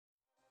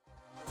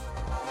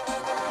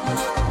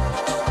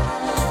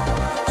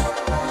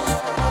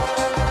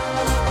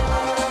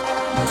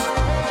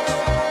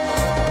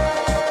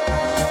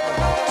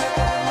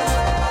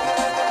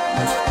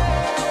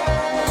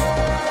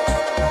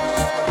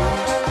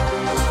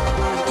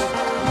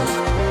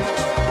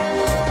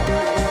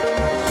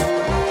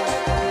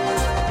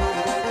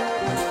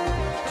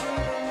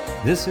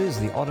This is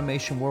the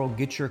Automation World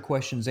Get Your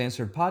Questions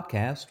Answered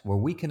podcast, where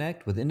we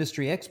connect with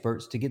industry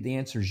experts to get the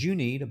answers you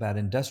need about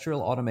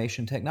industrial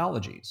automation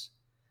technologies.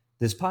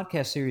 This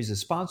podcast series is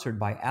sponsored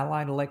by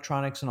Allied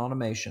Electronics and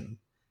Automation,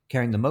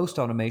 carrying the most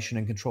automation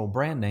and control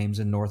brand names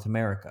in North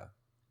America.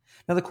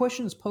 Now, the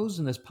questions posed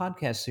in this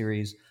podcast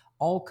series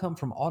all come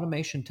from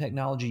automation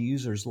technology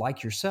users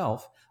like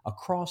yourself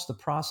across the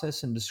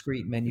process and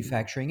discrete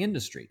manufacturing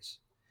industries.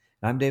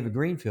 I'm David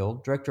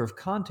Greenfield, Director of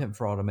Content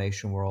for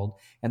Automation World,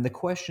 and the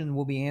question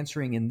we'll be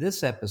answering in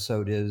this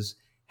episode is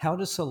how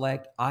to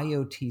select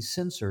IoT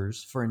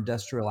sensors for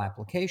industrial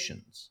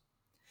applications.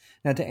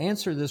 Now, to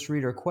answer this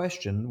reader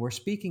question, we're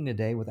speaking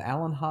today with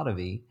Alan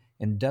Hotovy,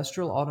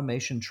 Industrial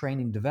Automation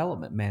Training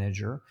Development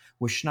Manager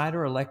with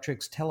Schneider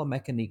Electric's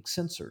Telemecanique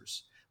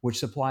Sensors, which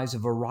supplies a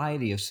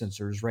variety of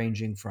sensors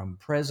ranging from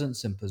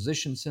presence and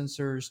position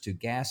sensors to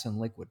gas and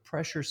liquid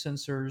pressure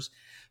sensors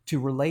to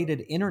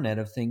related Internet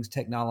of Things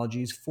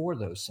technologies for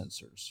those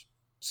sensors.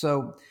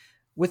 So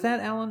with that,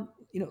 Alan,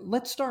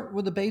 let's start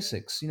with the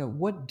basics.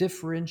 What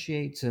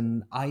differentiates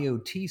an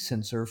IoT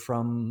sensor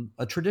from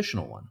a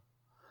traditional one?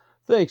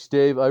 Thanks,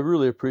 Dave. I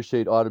really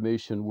appreciate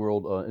Automation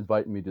World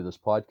inviting me to this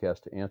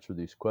podcast to answer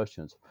these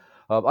questions.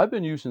 I've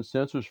been using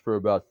sensors for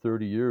about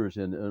 30 years,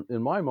 and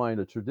in my mind,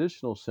 a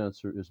traditional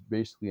sensor is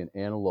basically an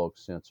analog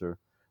sensor.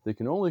 They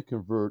can only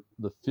convert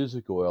the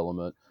physical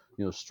element,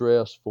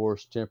 stress,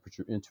 force,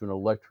 temperature, into an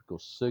electrical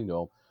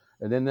signal,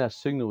 and then that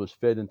signal is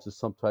fed into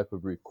some type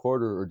of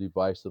recorder or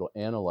device that'll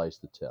analyze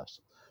the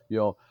test.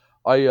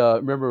 I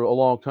remember a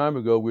long time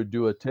ago we'd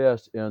do a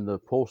test, and the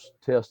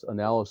post-test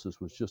analysis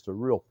was just a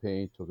real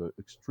pain, took an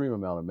extreme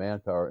amount of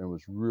manpower, and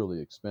was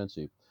really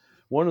expensive.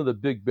 One of the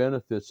big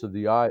benefits of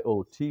the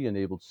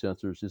IoT-enabled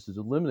sensors is it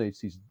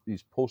eliminates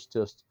these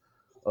post-test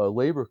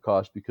labor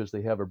costs because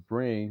they have a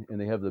brain and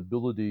they have the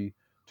ability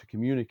to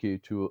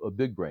communicate to a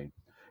big brain.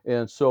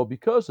 And so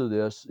because of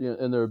this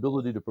and their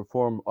ability to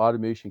perform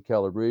automation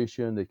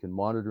calibration, they can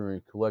monitor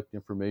and collect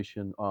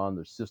information on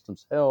their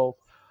system's health.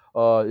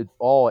 It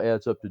all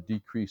adds up to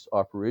decreased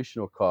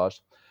operational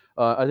costs.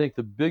 I think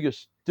the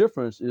biggest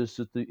difference is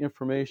that the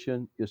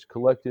information is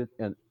collected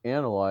and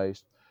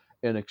analyzed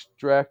and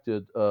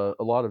extracted. A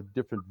lot of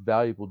different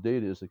valuable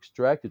data is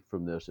extracted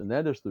from this, and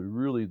that is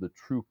really the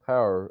true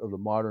power of the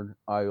modern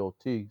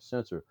IoT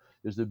sensor,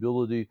 is the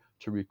ability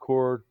to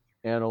record,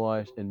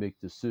 analyze, and make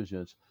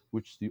decisions,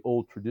 which the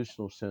old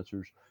traditional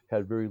sensors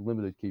had very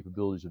limited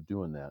capabilities of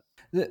doing that.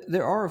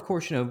 There are, of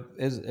course,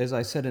 as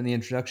I said in the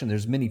introduction,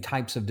 there's many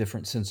types of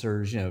different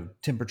sensors,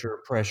 temperature,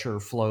 pressure,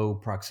 flow,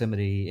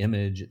 proximity,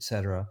 image,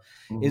 etc.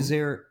 Is Mhm.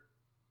 there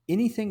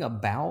anything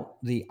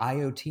about the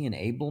IoT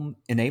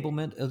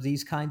enablement of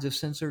these kinds of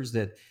sensors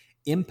that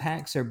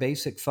impacts their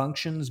basic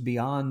functions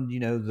beyond,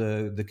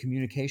 the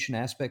communication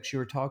aspects you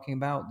were talking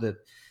about that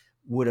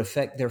would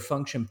affect their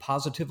function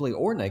positively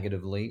or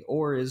negatively?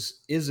 Or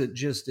is it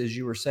just, as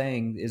you were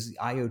saying, is the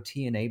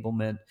IoT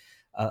enablement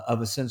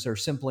of a sensor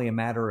simply a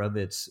matter of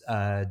its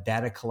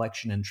data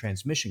collection and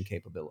transmission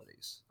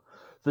capabilities?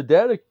 The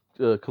data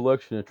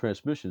collection and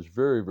transmission is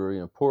very, very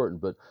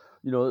important, but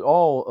it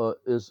all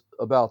is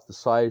about the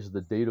size of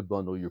the data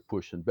bundle you're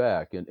pushing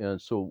back. And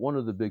so one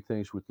of the big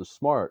things with the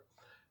smart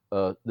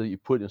that you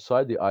put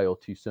inside the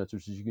IoT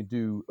sensors is you can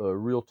do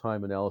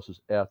real-time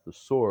analysis at the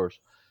source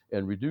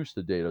and reduce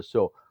the data.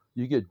 So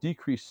you get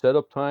decreased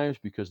setup times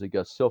because they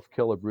got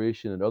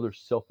self-calibration and other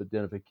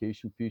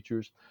self-identification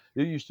features.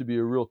 It used to be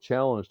a real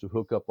challenge to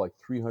hook up like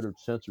 300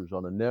 sensors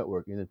on a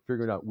network and then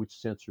figuring out which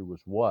sensor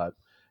was what.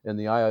 And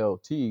the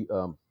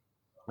IoT,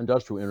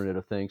 Industrial Internet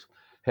of Things,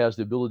 has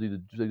the ability to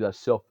do that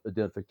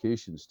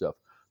self-identification stuff.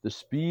 The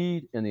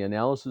speed and the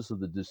analysis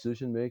of the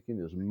decision making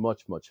is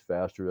much, much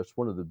faster. That's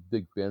one of the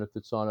big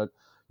benefits on it.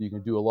 You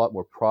can do a lot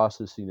more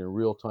processing in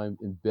real time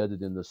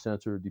embedded in the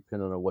sensor,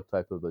 depending on what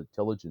type of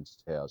intelligence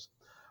it has.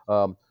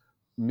 Um,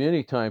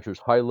 Many times there's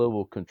high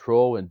level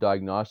control and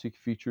diagnostic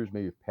features,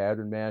 maybe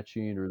pattern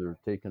matching, or they're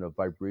taking a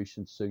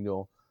vibration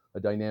signal, a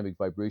dynamic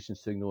vibration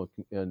signal,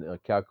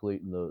 and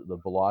calculating the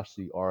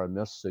velocity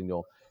RMS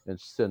signal and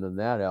sending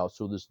that out.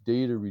 So this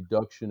data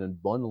reduction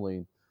and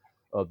bundling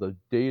of the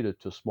data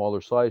to smaller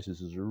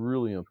sizes is a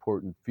really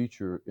important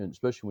feature, and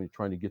especially when you're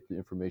trying to get the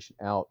information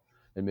out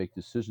and make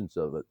decisions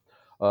of it.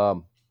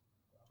 Um,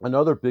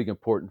 Another big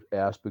important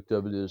aspect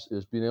of it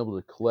is being able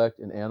to collect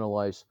and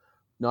analyze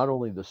not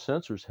only the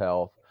sensor's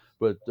health,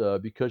 but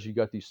because you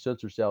got these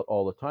sensors out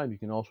all the time, you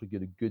can also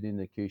get a good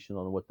indication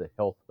on what the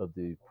health of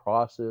the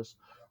process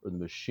or the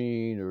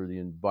machine or the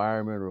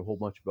environment or a whole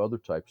bunch of other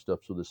type stuff.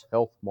 So this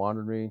health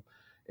monitoring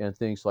and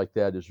things like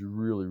that is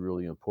really,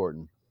 really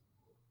important.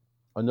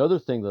 Another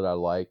thing that I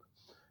like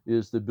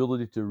is the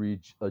ability to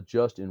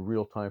adjust in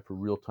real time for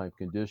real time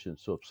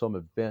conditions. So if some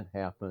event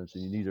happens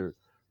and you need to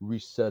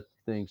reset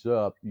things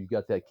up, you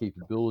got that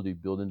capability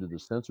built into the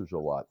sensors a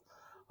lot.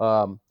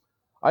 Um,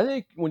 I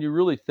think when you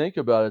really think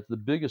about it, the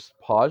biggest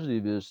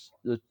positive is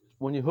that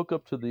when you hook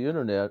up to the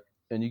internet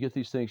and you get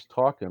these things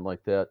talking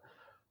like that,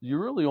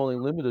 you're really only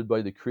limited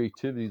by the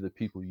creativity of the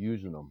people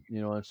using them,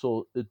 and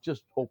so it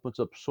just opens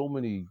up so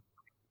many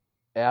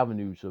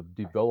avenues of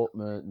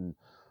development and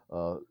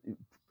uh,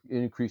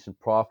 increase in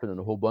profit and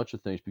a whole bunch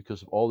of things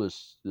because of all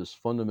this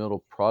fundamental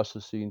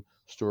processing,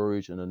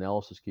 storage, and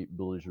analysis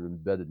capabilities are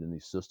embedded in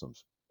these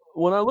systems.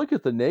 When I look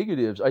at the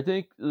negatives, I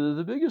think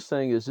the biggest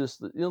thing is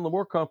just that, the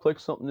more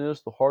complex something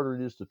is, the harder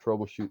it is to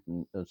troubleshoot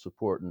and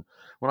support. And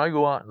when I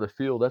go out in the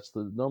field, that's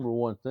the number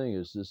one thing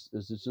is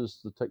it's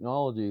just the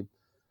technology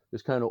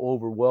is kind of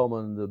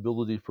overwhelming the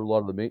ability for a lot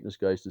of the maintenance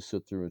guys to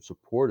sit through and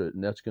support it.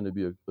 And that's going to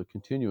be a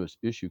continuous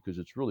issue because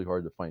it's really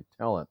hard to find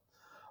talent.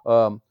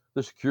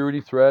 The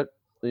security threat,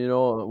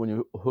 when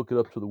you hook it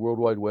up to the World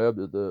Wide Web,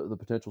 the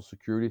potential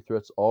security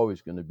threat's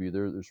always going to be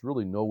there. There's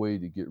really no way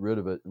to get rid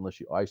of it unless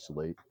you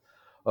isolate.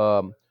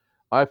 Um,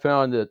 I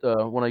found that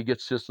when I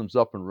get systems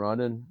up and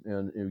running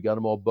and we got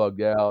them all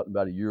bugged out,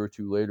 about a year or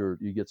two later,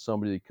 you get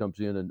somebody that comes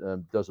in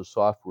and does a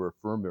software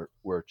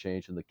firmware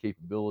change, and the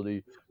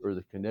capability or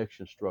the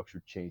connection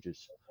structure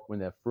changes when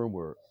that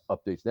firmware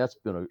updates. That's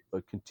been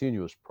a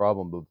continuous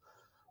problem of,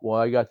 well,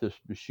 I got this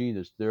machine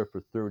that's there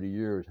for 30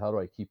 years. How do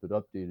I keep it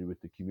updated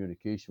with the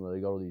communication when they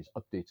got all these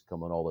updates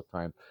coming all the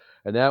time?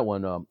 And that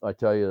one, I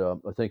tell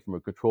you, I think from a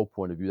control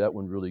point of view, that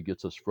one really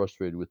gets us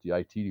frustrated with the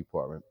IT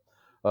department.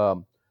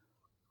 Um,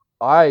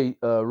 I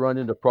run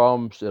into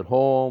problems at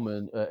home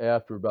and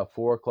after about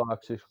 4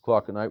 o'clock, 6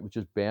 o'clock at night with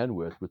just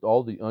bandwidth, with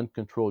all the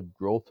uncontrolled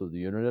growth of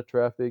the internet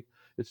traffic.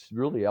 It's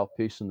really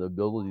outpacing the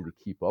ability to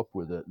keep up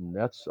with it, and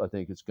that's I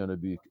think it's going to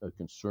be a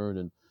concern.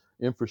 And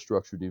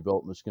infrastructure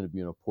development is going to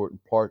be an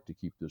important part to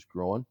keep this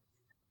growing.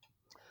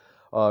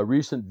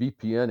 Recent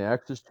VPN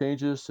access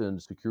changes and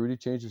security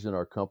changes in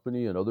our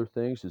company and other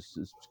things, it's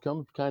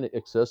become kind of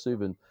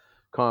excessive and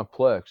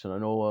complex. And I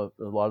know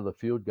a lot of the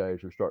field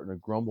guys are starting to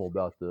grumble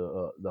about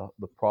the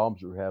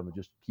problems we're having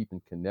just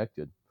keeping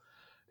connected.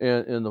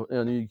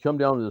 And you come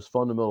down to this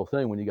fundamental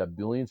thing: when you got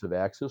billions of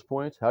access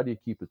points, how do you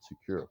keep it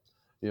secure?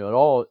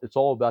 It's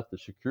all about the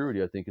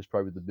security. I think is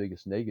probably the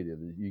biggest negative.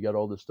 You got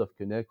all this stuff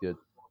connected.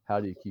 How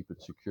do you keep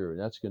it secure? And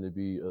that's going to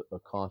be a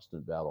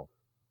constant battle.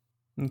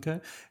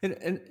 Okay,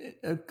 and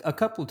a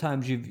couple of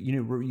times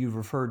you've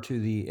referred to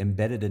the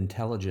embedded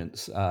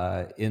intelligence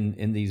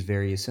in these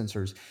various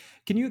sensors.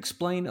 Can you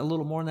explain a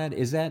little more on that?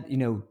 Is that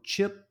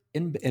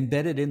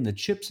embedded in the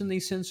chips in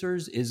these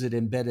sensors? Is it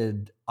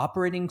embedded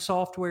operating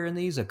software in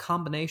these? A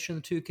combination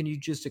of the two? Can you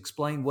just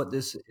explain what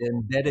this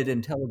embedded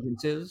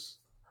intelligence is?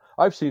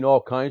 I've seen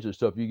all kinds of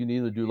stuff. You can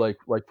either do like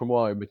from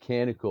our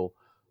mechanical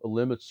a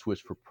limit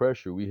switch for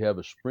pressure. We have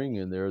a spring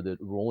in there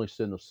that will only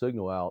send a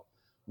signal out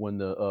when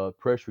the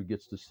pressure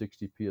gets to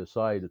 60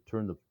 psi to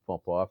turn the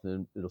pump off, and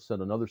then it'll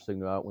send another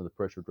signal out when the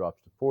pressure drops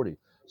to 40.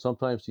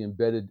 Sometimes the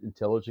embedded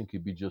intelligence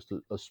could be just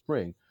a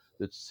spring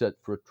that's set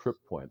for a trip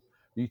point.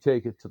 You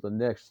take it to the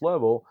next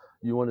level.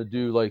 You want to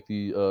do like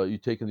you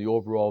taking the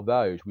overall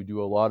values. We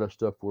do a lot of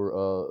stuff where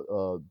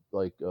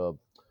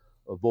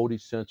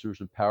voltage sensors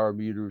and power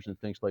meters and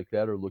things like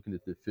that are looking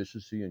at the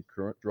efficiency and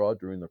current draw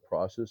during the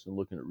process and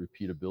looking at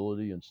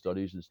repeatability and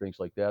studies and things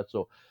like that.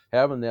 So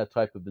having that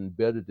type of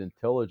embedded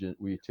intelligence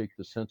where you take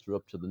the sensor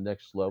up to the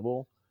next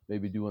level,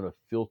 maybe doing a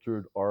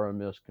filtered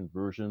RMS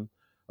conversion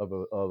of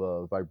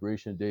a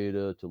vibration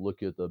data to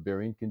look at the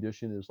bearing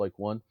condition is like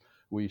one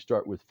where you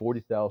start with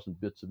 40,000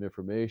 bits of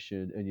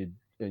information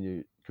and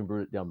you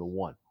convert it down to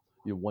one,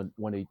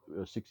 one eight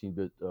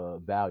 16-bit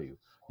value,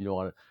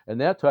 on it.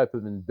 And that type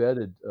of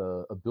embedded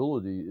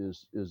ability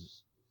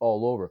is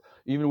all over.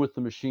 Even with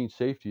the machine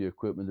safety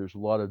equipment, there's a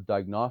lot of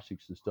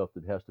diagnostics and stuff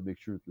that has to make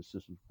sure that the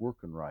system's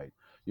working right.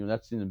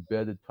 That's an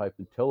embedded type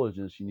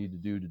intelligence you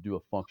need to do a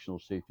functional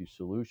safety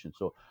solution.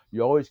 So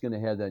you're always going to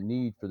have that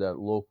need for that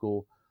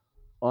local,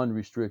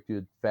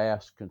 unrestricted,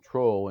 fast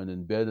control, and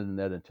embedded in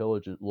that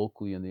intelligence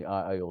locally in the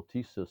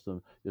IoT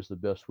system is the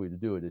best way to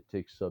do it. It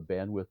takes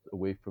bandwidth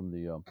away from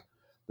the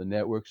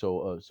network.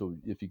 So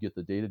if you get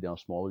the data down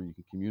smaller, you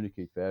can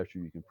communicate faster,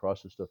 you can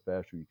process stuff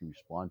faster, you can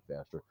respond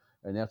faster,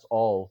 and that's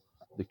all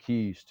the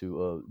keys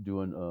to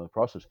doing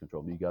process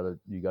control. You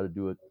gotta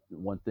do it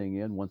one thing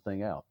in, one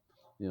thing out.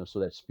 So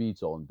that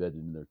speed's all embedded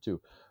in there too.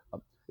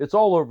 It's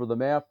all over the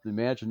map. The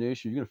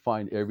imagination, you're going to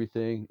find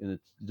everything, and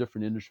it's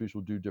different industries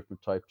will do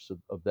different types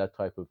of that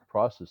type of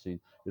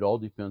processing. It all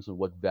depends on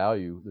what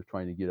value they're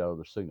trying to get out of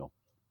their signal.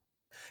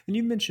 And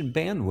you mentioned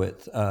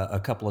bandwidth a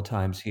couple of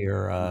times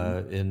here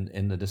Hmm.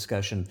 in the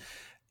discussion,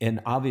 and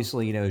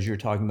obviously, as you're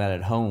talking about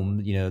at home,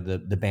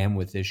 the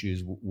bandwidth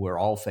issues we're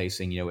all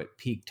facing, at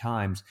peak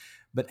times.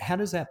 But how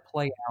does that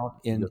play out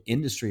in Yep.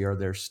 industry? Are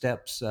there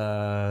steps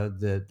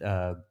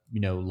that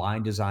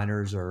line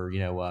designers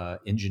or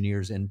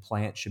engineers in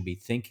plants should be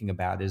thinking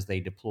about as they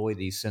deploy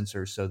these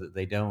sensors so that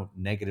they don't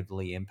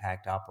negatively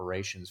impact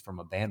operations from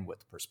a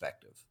bandwidth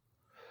perspective?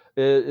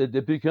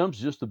 It becomes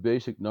just a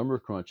basic number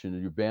crunching,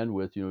 and your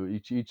bandwidth.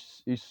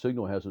 Each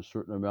signal has a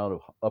certain amount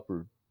of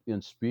upper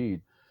in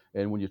speed.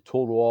 And when you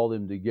total all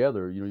them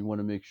together, you want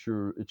to make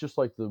sure it's just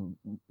like the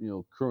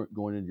current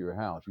going into your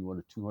house. You want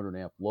a 200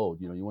 amp load.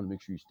 You want to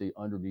make sure you stay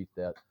underneath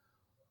that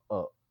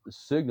uh,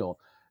 signal.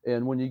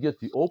 And when you get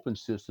the open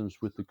systems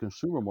with the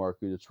consumer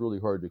market, it's really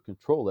hard to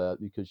control that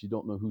because you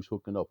don't know who's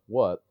hooking up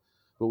what.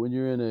 But when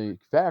you're in a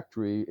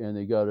factory and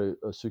they got a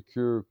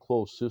secure,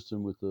 closed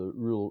system with the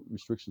real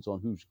restrictions on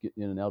who's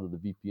getting in and out of the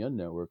VPN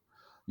network,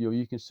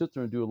 you can sit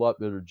there and do a lot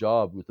better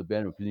job with the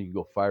bandwidth because you can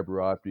go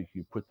fiber optic,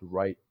 you can put the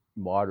right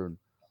modern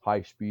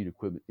high-speed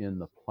equipment in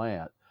the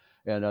plant.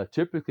 And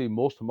typically,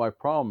 most of my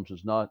problems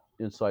is not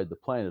inside the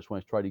plant; it's when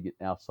I try to get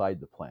outside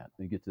the plant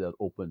and get to that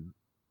open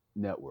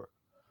network,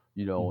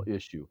 Mm.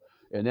 issue.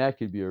 And that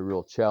could be a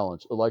real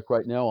challenge. Like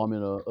right now, I'm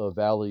in a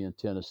valley in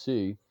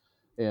Tennessee,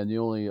 and the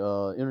only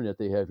internet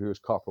they have here is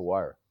copper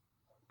wire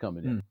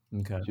coming in.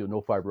 Mm. Okay. So no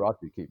fiber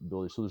optic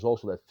capability. So there's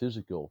also that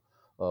physical.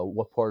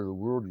 What part of the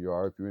world you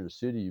are. If you're in a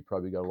city, you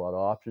probably got a lot of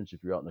options.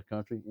 If you're out in the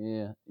country,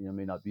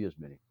 may not be as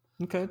many.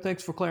 Okay,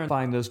 thanks for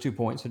clarifying those 2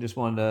 points. I just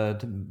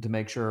wanted to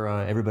make sure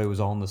everybody was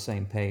all on the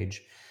same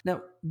page.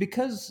 Now,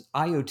 because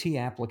IoT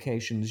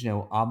applications,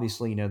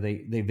 obviously,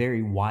 they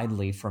vary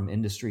widely from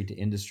industry to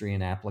industry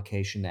and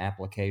application to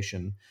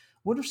application.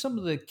 What are some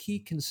of the key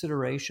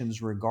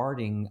considerations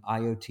regarding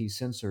IoT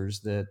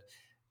sensors that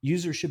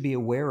users should be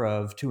aware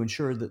of to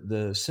ensure that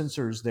the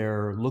sensors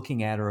they're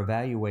looking at or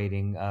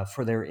evaluating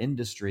for their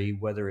industry,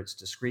 whether it's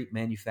discrete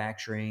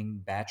manufacturing,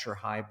 batch or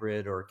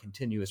hybrid, or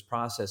continuous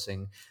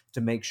processing,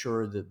 to make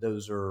sure that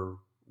those are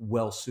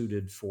well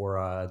suited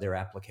for their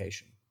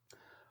application?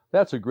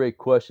 That's a great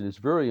question. It's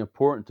very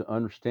important to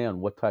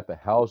understand what type of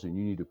housing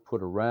you need to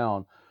put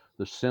around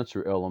the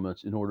sensor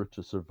elements in order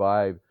to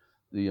survive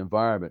the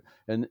environment.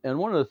 And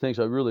one of the things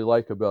I really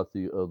like about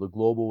the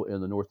global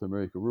and the North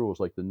America rules,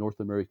 like the North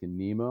American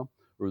NEMA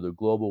or the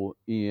global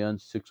EN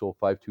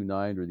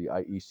 60529 or the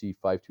IEC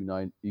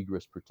 529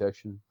 egress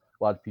protection.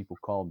 A lot of people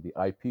call them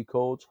the IP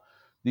codes.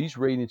 These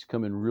ratings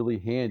come in really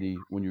handy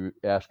when you're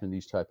asking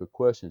these type of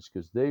questions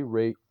because they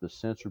rate the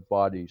sensor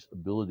body's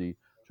ability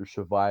to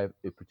survive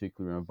a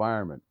particular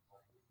environment.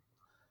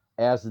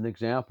 As an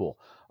example,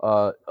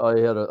 I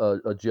had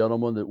a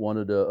gentleman that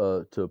wanted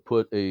to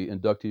put a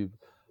inductive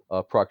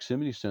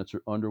proximity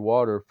sensor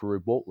underwater for a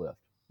boat lift.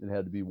 It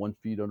had to be 1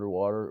 feet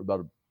underwater,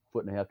 about a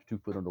foot and a half to 2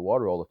 foot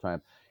underwater all the time.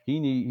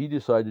 He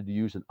decided to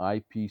use an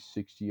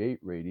IP68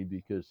 rating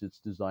because it's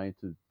designed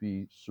to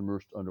be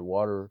submerged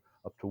underwater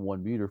up to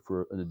 1 meter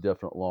for an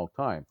indefinite long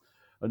time.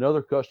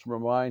 Another customer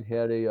of mine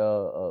had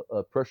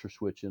a pressure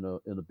switch in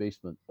the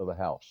basement of a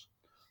house.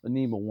 A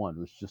NEMA 1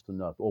 was just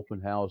enough. Open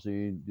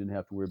housing, didn't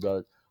have to worry about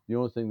it. The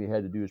only thing they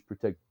had to do is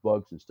protect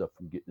bugs and stuff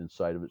from getting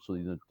inside of it so they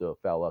didn't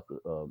foul out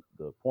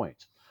the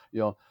points.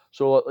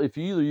 So if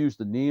you either use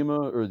the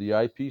NEMA or the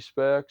IP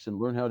specs and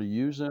learn how to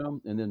use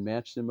them and then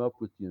match them up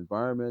with the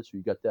environment so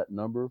you got that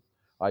number,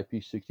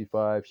 IP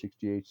 65,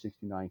 68,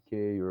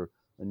 69K or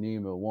a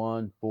NEMA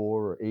 1,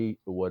 4, or 8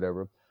 or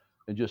whatever,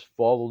 and just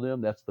follow them,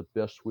 that's the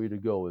best way to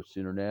go. It's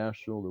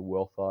international, they're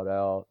well thought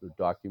out, they're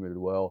documented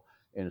well,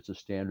 and it's a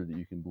standard that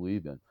you can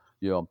believe in.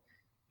 You know,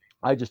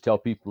 I just tell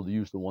people to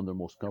use the one they're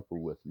most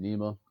comfortable with,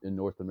 NEMA in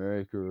North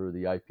America or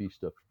the IP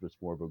stuff that's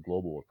more of a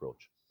global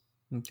approach.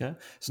 Okay.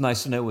 It's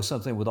nice to know with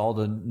something with all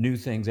the new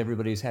things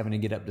everybody's having to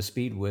get up to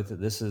speed with,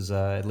 that this is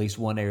at least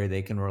one area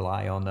they can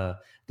rely on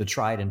the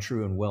tried and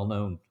true and well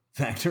known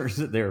factors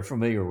that they're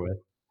familiar with.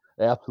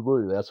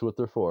 Absolutely, that's what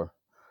they're for.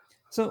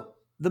 So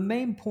the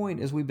main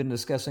point, as we've been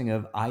discussing,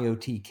 of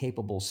IoT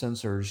capable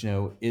sensors,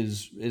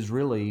 is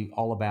really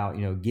all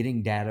about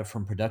getting data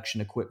from production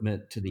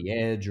equipment to the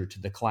edge or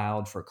to the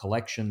cloud for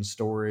collection,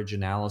 storage,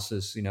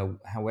 analysis,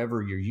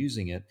 however you're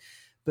using it.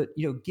 But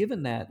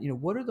given that,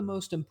 what are the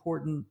most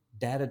important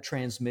data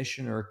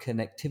transmission or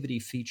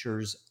connectivity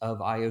features of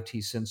IoT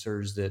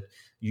sensors that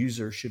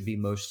users should be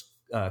most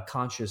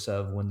conscious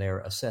of when they're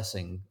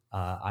assessing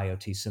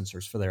IoT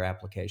sensors for their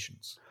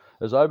applications?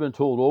 As I've been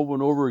told over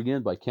and over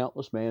again by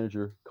countless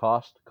manager,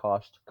 cost,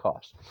 cost,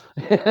 cost.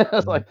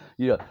 It's Mhm. like,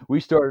 we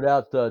started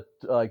out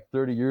like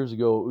 30 years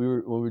ago.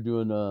 When we were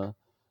doing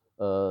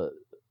uh,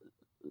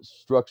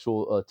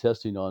 structural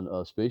testing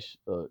on space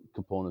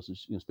components,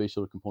 space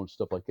shuttle components,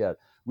 stuff like that.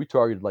 We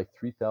targeted like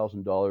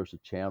 $3,000 a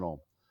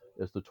channel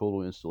as the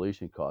total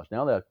installation cost.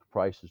 Now that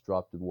price has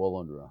dropped to well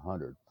under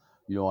 100.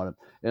 On it,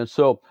 and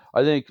so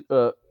I think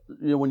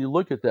when you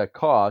look at that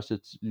cost,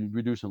 it's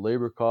reducing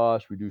labor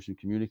costs, reducing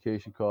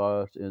communication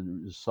costs,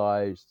 and the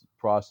size,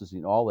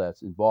 processing, all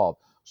that's involved.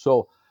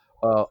 So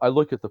I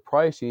look at the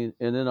pricing,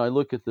 and then I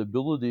look at the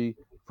ability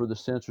for the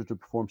sensor to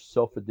perform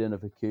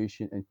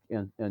self-identification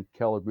and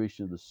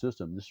calibration of the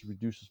system. This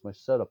reduces my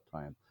setup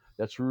time.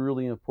 That's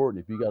really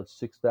important. If you got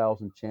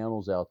 6,000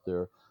 channels out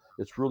there,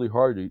 it's really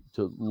hard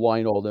to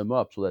line all them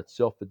up. So that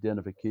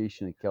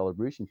self-identification and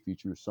calibration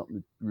feature is something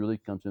that really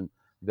comes in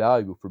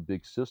valuable for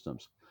big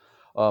systems.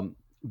 Um,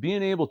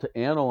 Being able to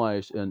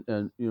analyze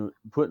and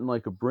putting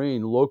like a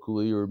brain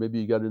locally, or maybe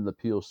you got it in the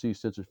PLC,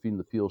 sensor feeding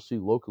the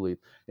PLC locally,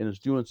 and it's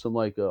doing some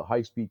like a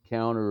high speed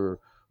counter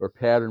or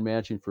pattern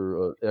matching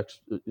for X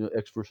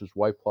versus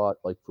Y plot,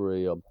 like for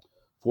a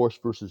force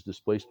versus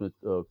displacement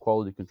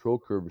quality control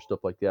curve or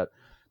stuff like that.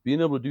 Being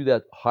able to do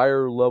that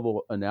higher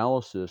level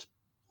analysis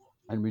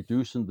and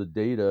reducing the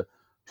data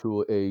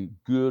to a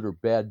good or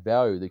bad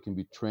value that can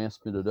be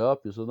transmitted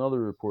up is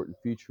another important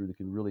feature that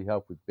can really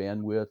help with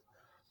bandwidth,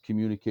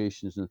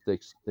 communications, and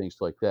things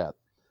like that.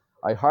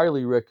 I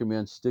highly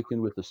recommend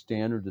sticking with a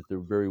standard that they're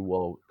very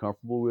well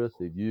comfortable with,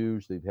 they've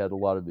used, they've had a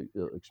lot of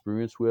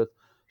experience with.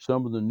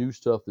 Some of the new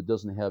stuff that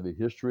doesn't have a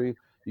history,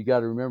 you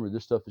got to remember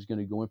this stuff is going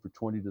to go in for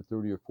 20 to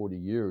 30 or 40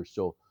 years.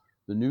 So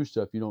the new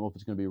stuff, you don't know if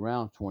it's going to be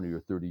around 20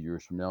 or 30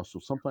 years from now. So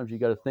sometimes you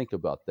got to think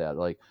about that.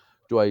 Like,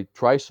 do I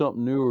try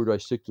something new or do I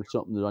stick to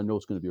something that I know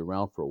is going to be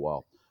around for a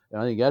while?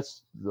 And I think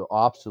that's the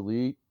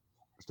obsolete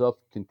stuff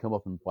can come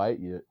up and bite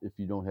you if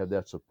you don't have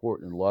that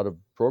support. And a lot of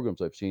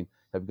programs I've seen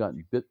have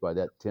gotten bit by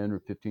that 10 or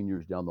 15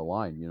 years down the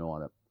line,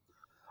 on it.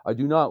 I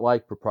do not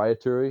like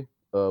proprietary,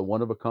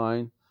 one of a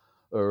kind,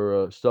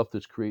 or stuff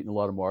that's creating a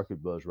lot of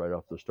market buzz right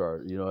off the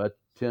start. That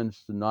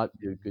tends to not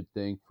be a good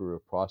thing for a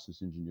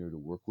process engineer to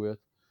work with.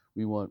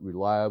 We want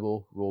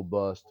reliable,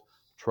 robust,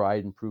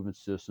 tried and proven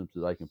systems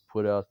that I can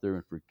put out there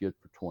and forget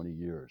for 20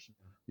 years.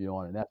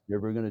 And that's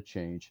never going to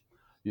change.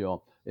 And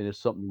it's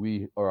something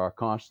we are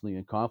constantly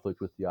in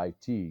conflict with the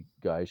IT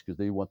guys because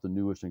they want the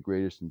newest and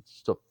greatest, and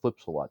stuff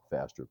flips a lot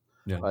faster.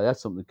 Yeah. That's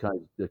something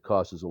that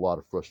causes a lot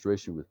of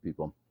frustration with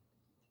people.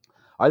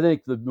 I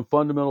think the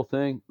fundamental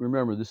thing,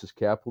 remember, this is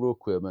capital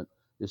equipment.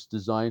 It's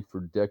designed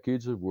for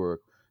decades of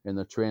work, and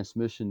the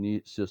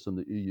transmission system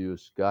that you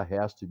use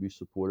has to be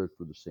supported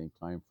for the same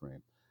time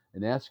frame.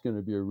 And that's going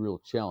to be a real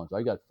challenge.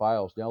 I got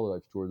files now that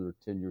I've stored that are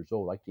 10 years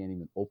old. I can't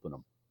even open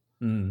them,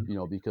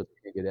 Mm. because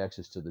I can't get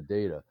access to the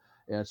data.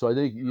 And so I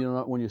think,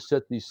 when you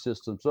set these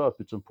systems up,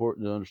 it's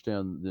important to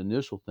understand the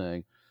initial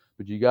thing,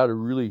 but you got to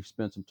really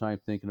spend some time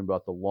thinking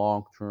about the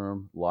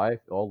long-term life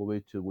all the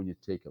way to when you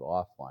take it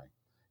offline,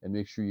 and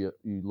make sure you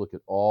look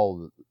at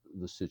all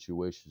the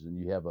situations, and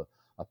you have a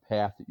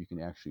path that you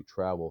can actually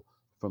travel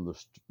from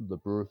the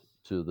birth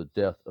to the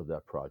death of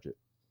that project.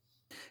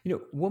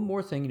 One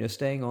more thing,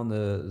 staying on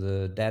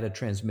the data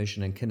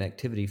transmission and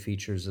connectivity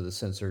features of the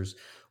sensors,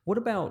 what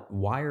about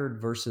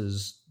wired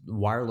versus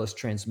wireless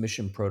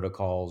transmission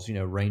protocols,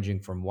 ranging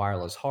from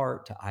wireless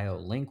HART to IO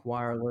Link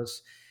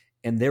wireless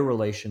and their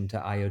relation to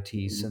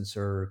IoT Mhm.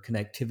 sensor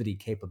connectivity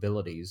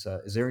capabilities?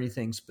 Is there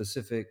anything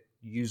specific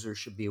users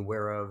should be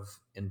aware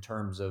of in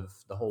terms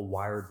of the whole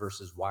wired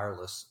versus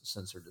wireless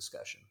sensor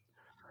discussion?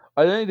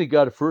 I think they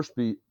got to first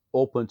be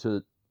open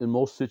to, in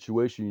most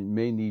situations, you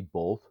may need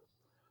both.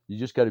 You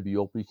just got to be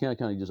open. You can't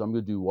kind of just, I'm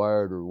going to do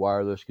wired or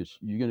wireless, because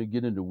you're going to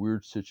get into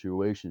weird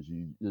situations.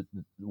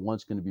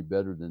 One's going to be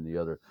better than the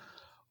other.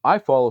 I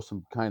follow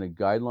some kind of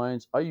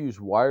guidelines. I use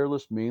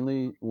wireless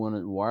mainly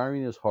when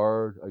wiring is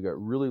hard. I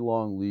got really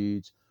long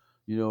leads,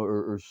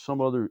 or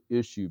some other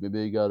issue.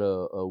 Maybe I got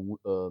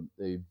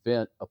a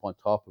vent up on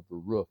top of a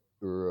roof,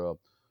 or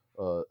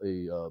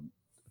a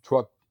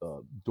truck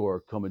door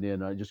coming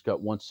in. I just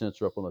got one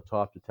sensor up on the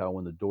top to tell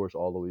when the door's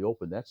all the way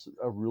open. That's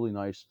a really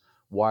nice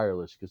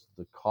wireless because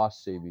the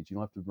cost savings. You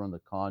don't have to run the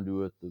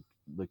conduit,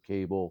 the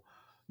cable.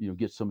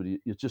 Get somebody.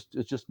 It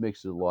just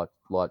makes it a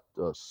lot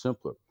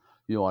simpler.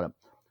 On it.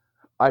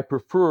 I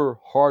prefer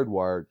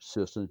hardwired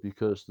systems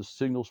because the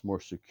signal's more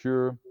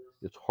secure.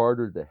 It's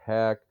harder to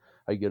hack.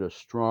 I get a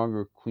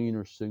stronger,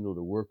 cleaner signal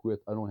to work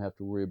with. I don't have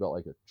to worry about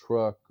like a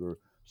truck or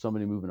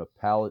somebody moving a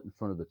pallet in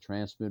front of the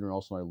transmitter and all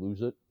of a sudden I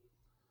lose it.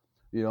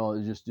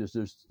 It's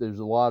just there's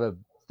a lot of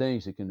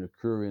things that can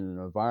occur in an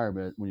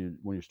environment when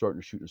you're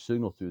starting to shoot a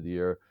signal through the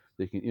air.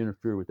 They can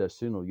interfere with that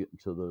signal getting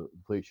to the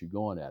place you're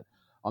going at.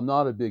 I'm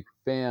not a big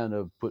fan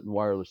of putting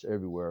wireless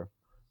everywhere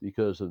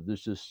because of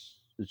this. Just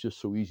It's just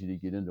so easy to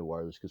get into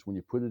wireless because when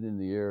you put it in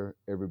the air,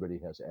 everybody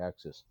has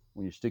access.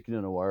 When you stick it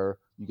in a wire,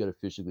 you got to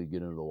physically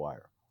get into the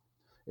wire.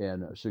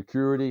 And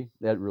security,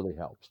 that really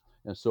helps.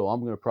 And so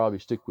I'm going to probably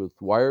stick with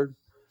wired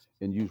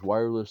and use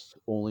wireless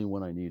only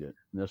when I need it.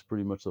 And that's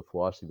pretty much the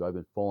philosophy I've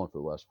been following for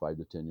the last 5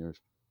 to 10 years.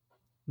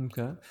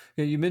 Okay.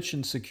 Yeah, you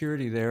mentioned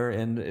security there,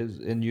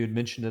 and you had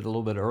mentioned it a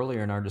little bit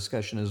earlier in our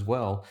discussion as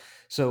well.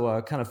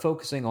 So, kind of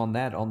focusing on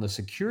that, on the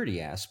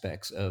security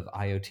aspects of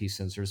IoT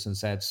sensors,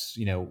 since that's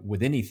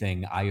with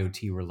anything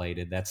IoT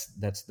related, that's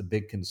the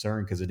big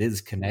concern because it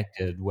is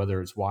connected, whether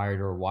it's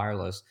wired or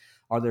wireless.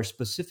 Are there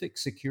specific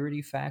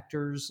security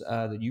factors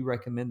that you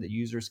recommend that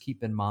users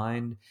keep in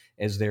mind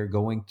as they're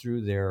going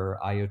through their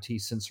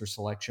IoT sensor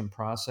selection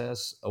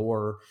process,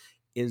 or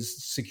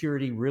is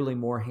security really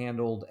more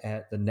handled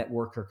at the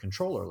network or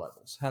controller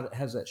levels? How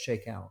does that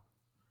shake out?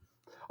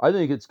 I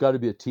think it's got to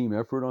be a team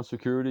effort on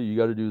security. You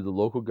got to do the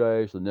local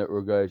guys, the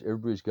network guys.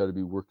 Everybody's got to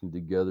be working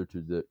together.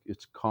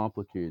 It's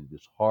complicated.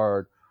 It's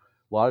hard.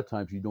 A lot of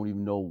times you don't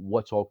even know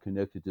what's all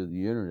connected to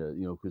the internet.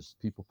 Because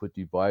people put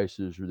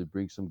devices or they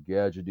bring some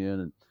gadget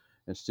in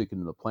and stick it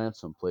in the plant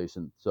someplace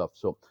and stuff.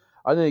 So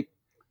I think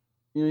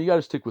you got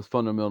to stick with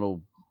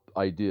fundamental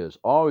ideas.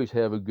 Always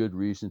have a good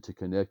reason to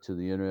connect to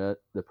the internet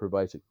that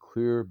provides a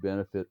clear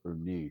benefit or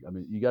need. I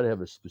mean, you got to have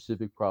a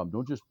specific problem.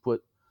 Don't just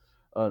put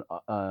an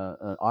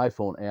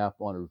iPhone app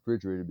on a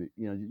refrigerator, but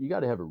you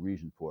got to have a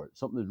reason for it.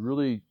 Something that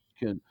really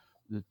can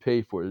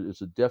pay for it.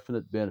 It's a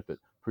definite benefit.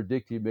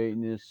 Predictive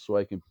maintenance, so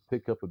I can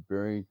pick up a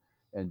bearing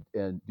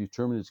and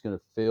determine it's going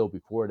to fail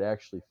before it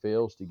actually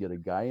fails. To get a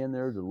guy in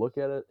there to look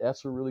at it,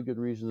 that's a really good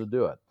reason to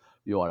do it.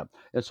 You want to,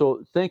 and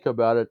so think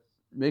about it.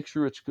 Make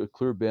sure it's a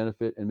clear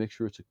benefit and make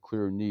sure it's a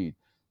clear need.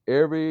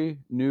 Every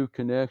new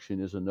connection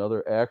is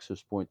another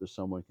access point that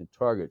someone can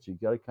target. So you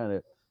got to kind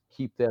of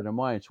keep that in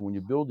mind. So when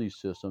you build these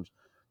systems,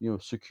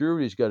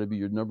 security's got to be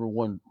your number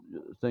one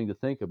thing to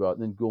think about,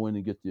 and then go in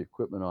and get the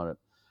equipment on it.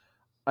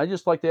 I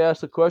just like to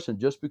ask the question: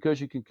 just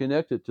because you can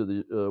connect it to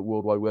the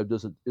World Wide Web,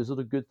 is it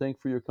a good thing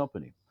for your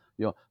company?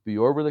 Be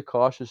overly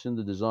cautious in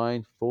the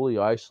design, fully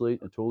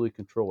isolate and totally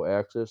control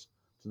access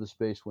to the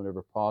space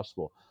whenever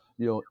possible.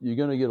 You're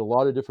going to get a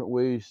lot of different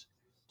ways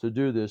to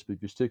do this, but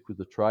if you stick with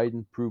the tried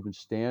and proven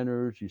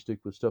standards, you stick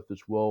with stuff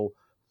that's well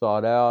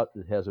thought out,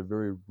 that has a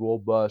very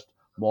robust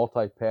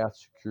multi-path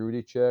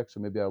security check. So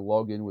maybe I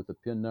log in with a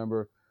PIN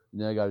number,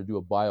 and then I got to do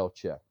a bio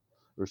check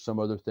or some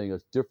other thing, a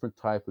different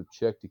type of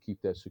check to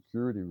keep that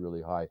security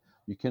really high.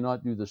 You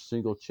cannot do the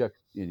single check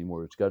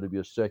anymore. It's got to be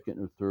a second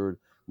or third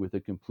with a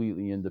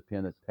completely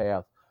independent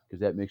path,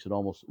 because that makes it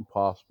almost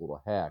impossible to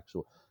hack.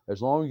 So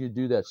as long as you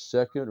do that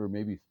second or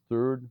maybe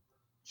third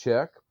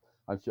check,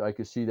 I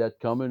could see that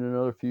coming in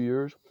another few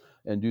years,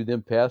 and do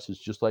them passes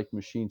just like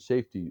machine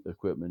safety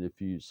equipment. If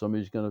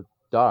somebody's going to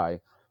die,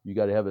 you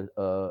got to have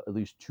at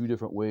least two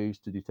different ways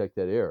to detect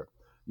that error,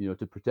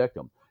 to protect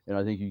them. And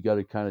I think you got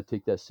to kind of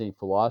take that same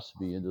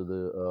philosophy into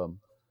the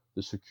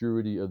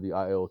security of the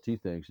IoT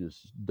things.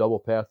 Is double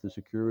path to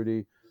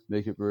security,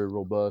 make it very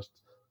robust,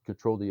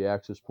 control the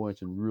access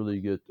points, and really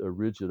get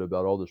rigid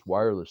about all this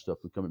wireless stuff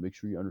we come and make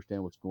sure you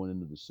understand what's going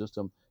into the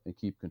system and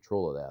keep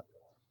control of that.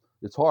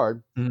 It's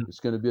hard. Mhm. It's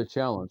going to be a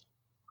challenge,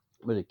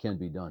 but it can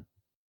be done.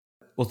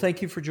 Well,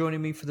 thank you for joining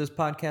me for this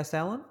podcast,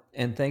 Alan.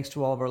 And thanks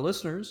to all of our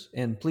listeners.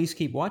 And please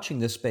keep watching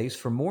this space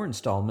for more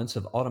installments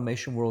of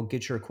Automation World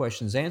Get Your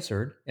Questions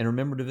Answered. And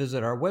remember to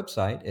visit our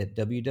website at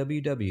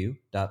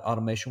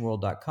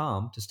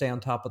www.automationworld.com to stay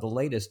on top of the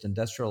latest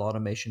industrial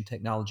automation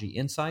technology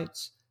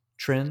insights,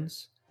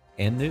 trends,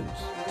 and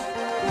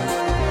news.